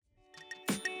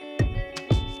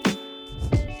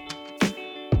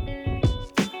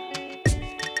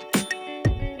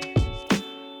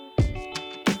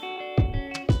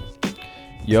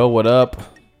Yo, what up?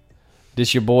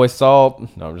 This your boy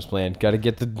Salt. No, I'm just playing. Gotta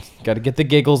get the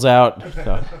giggles out.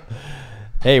 No.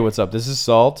 Hey, what's up? This is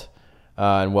Salt,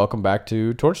 and welcome back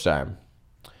to Torch Time.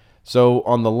 So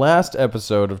on the last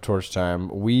episode of Torch Time,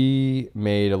 we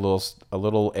made a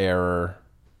little error,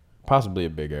 possibly a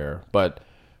big error, but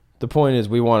the point is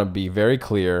we want to be very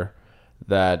clear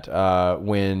that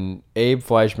when Abe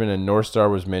Fleischman and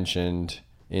Northstar was mentioned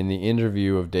in the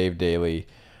interview of Dave Daly,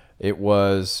 it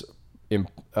was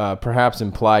perhaps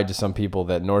implied to some people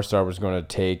that Northstar was going to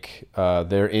take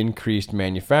their increased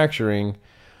manufacturing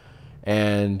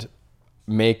and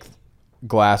make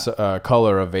glass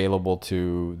color available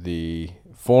to the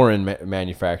foreign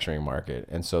manufacturing market.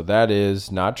 And so that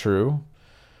is not true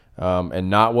and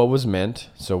not what was meant.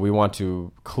 So we want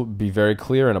to be very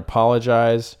clear and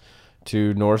apologize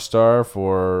to Northstar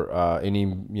for any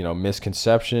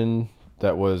misconception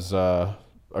that was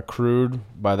accrued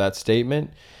by that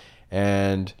statement,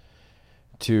 and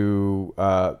to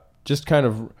just kind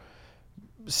of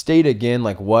state again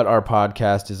like what our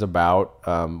podcast is about.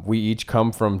 We each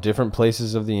come from different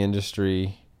places of the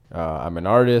industry. I'm an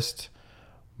artist.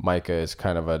 Micah is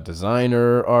kind of a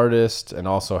designer artist and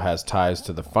also has ties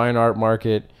to the fine art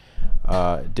market.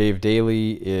 Dave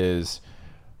Daly is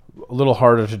a little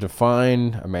harder to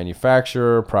define, a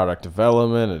manufacturer, product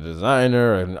development, a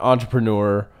designer, an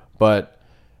entrepreneur, but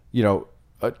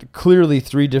clearly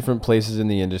three different places in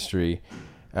the industry.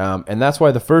 And that's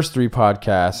why the first three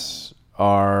podcasts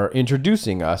are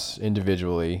introducing us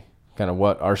individually, kind of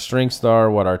what our strengths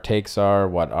are, what our takes are,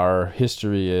 what our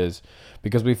history is,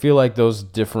 because we feel like those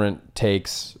different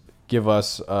takes give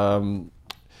us, a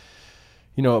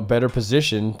better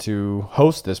position to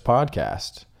host this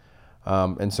podcast.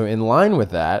 And so in line with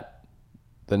that,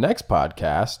 the next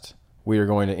podcast, we are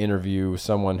going to interview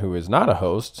someone who is not a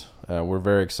host. We're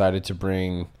very excited to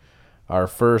bring our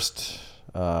first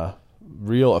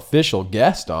real official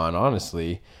guest on,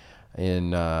 honestly,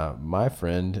 in my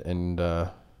friend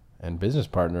and business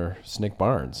partner, Snick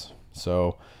Barnes.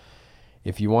 So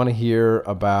if you want to hear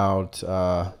about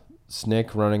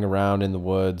Snick running around in the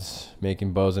woods,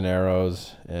 making bows and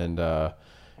arrows, and the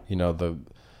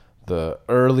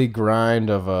early grind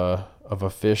of a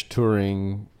fish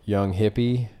touring young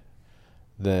hippie,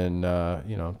 then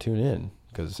tune in,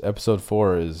 because episode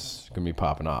 4 is gonna be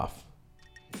popping off.